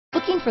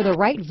Looking for the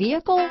right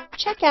vehicle?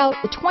 Check out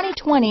the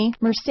 2020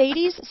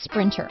 Mercedes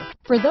Sprinter.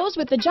 For those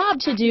with a job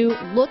to do,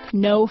 look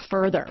no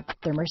further.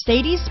 The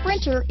Mercedes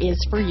Sprinter is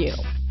for you.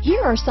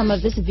 Here are some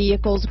of this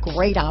vehicle's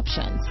great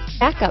options: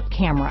 backup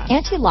camera,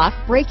 anti-lock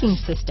braking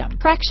system,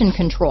 traction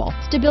control,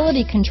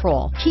 stability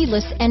control,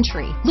 keyless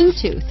entry,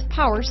 Bluetooth,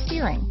 power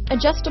steering,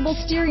 adjustable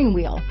steering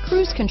wheel,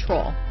 cruise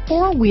control,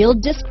 four-wheel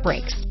disc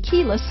brakes,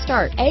 keyless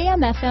start,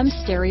 AM/FM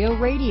stereo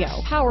radio,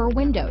 power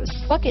windows,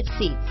 bucket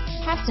seats,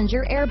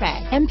 passenger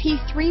airbag,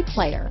 MP3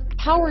 player,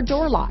 power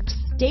door locks,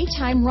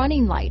 daytime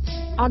running lights,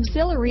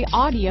 auxiliary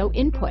audio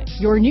input.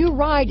 Your new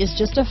ride is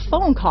just a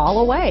phone call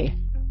away.